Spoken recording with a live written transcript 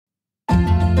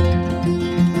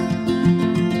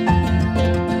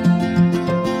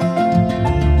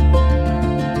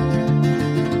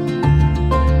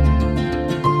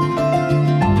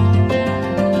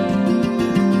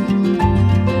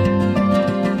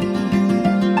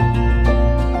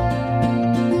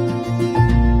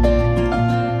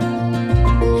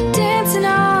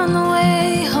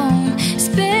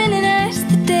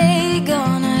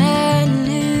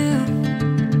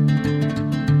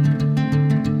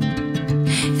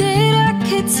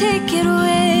take it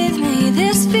with me,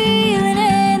 this feeling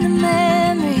and the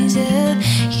memories of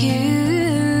you.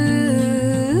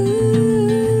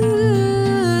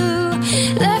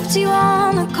 Left you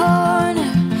on the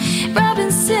corner,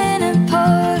 Robinson and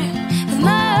Porter, with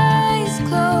my eyes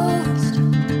closed.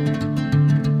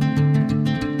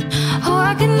 Oh,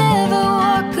 I could never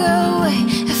walk away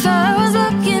if I was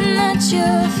looking at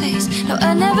your face. No,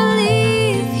 I'd never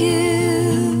leave you.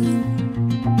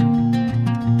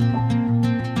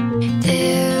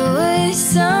 There was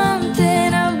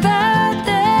something about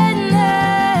that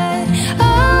night.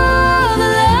 All the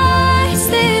lights,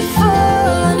 they'd fall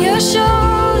on your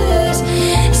shoulders.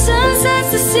 Sun sets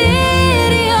the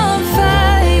city on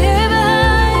fire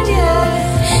behind you.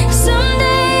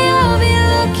 Someday I'll be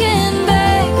looking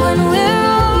back when we're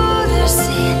older,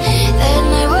 seeing that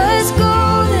night was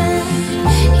golden.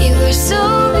 You were so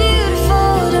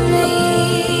beautiful to me.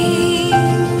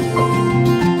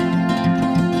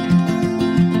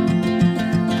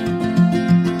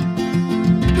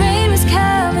 Rain was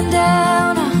coming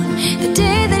down on the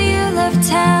day that you left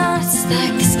town. It's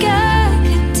like the sky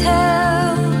could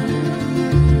tell,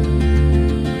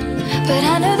 but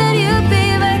I know that you'd be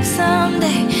back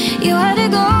someday. You had to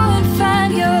go and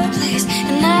find your place,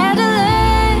 and I had to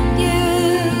let you.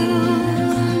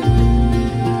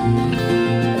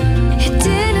 It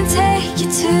didn't take you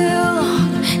too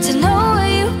long to know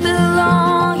where you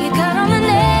belong. You got on the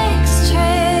next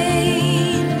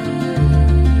train.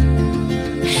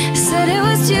 Said it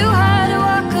was too hard to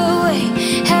walk away,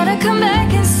 had to come back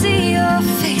and see your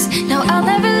face. No, I'll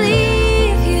never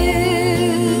leave you.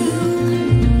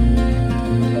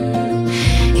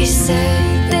 You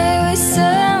said there was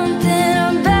something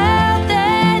about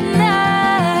that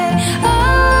night.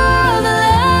 All the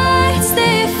lights,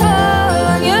 they fall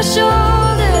on your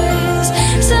shoulders.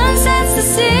 Sun sets the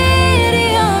city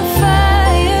on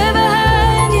fire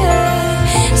behind you.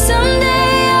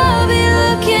 Someday I'll be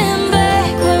looking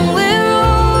back when we're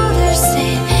older,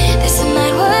 saying this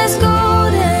night was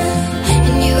golden,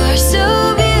 and you are so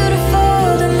beautiful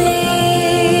to me.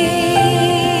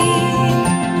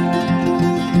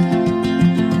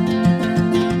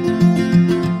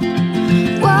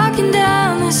 Walking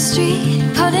down the street,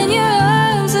 putting your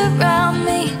arms around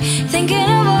me, thinking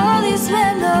of all these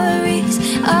memories.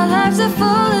 Our lives are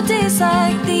full of days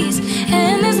like these,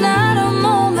 and there's not a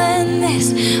moment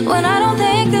missed when I don't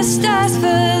thank the stars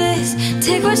for this.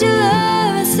 Take what you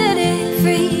love and set it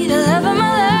free. The love of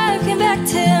my life came back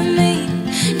to me.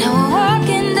 Now we're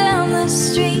walking down the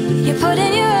street, you're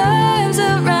putting your arms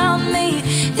around me,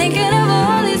 thinking of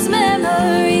all these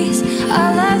memories.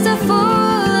 Our lives are full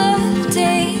of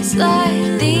days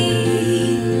like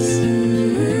these.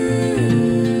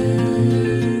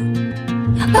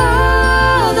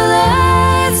 All the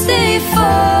lights, they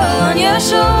fall on your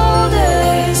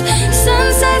shoulders. Sun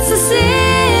sets the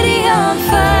city on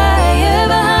fire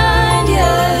behind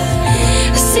you.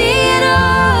 I see it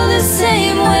all the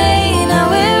same way. Now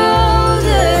we're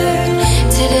older.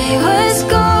 Today was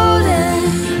golden.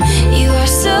 You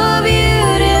are so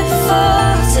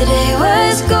beautiful. Today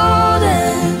was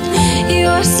golden. You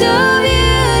are so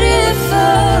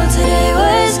beautiful. Today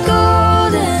was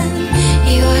golden.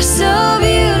 You are so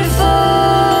beautiful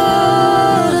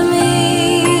to me.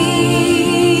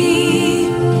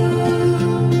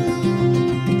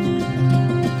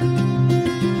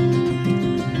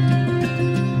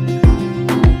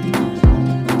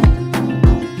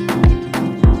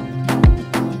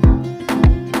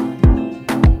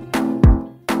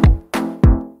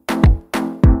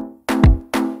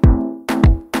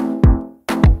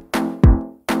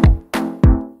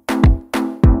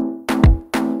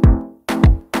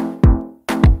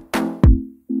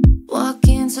 Walk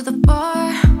into the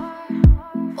bar,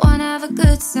 wanna have a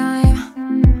good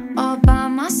time, all by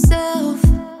myself.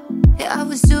 Yeah, I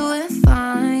was doing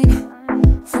fine.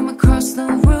 From across the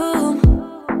room,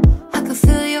 I could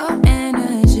feel your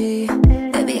energy.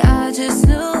 Baby, I just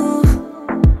knew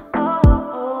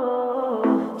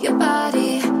your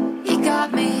body, you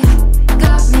got me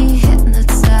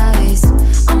hypnotized.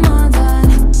 I'm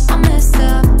undone, I'm messed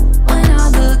up when I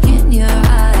look in your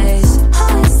eyes.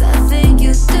 Oh, it's that thing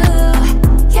you do,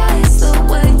 yeah, it's the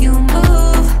way you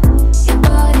move. Your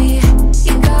body,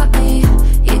 you got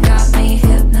me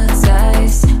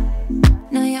hypnotized.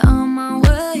 Now you're on my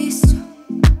waist,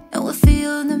 and we're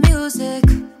feeling the music.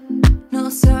 No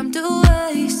time to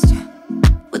waste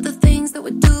with the things that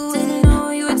we're doing.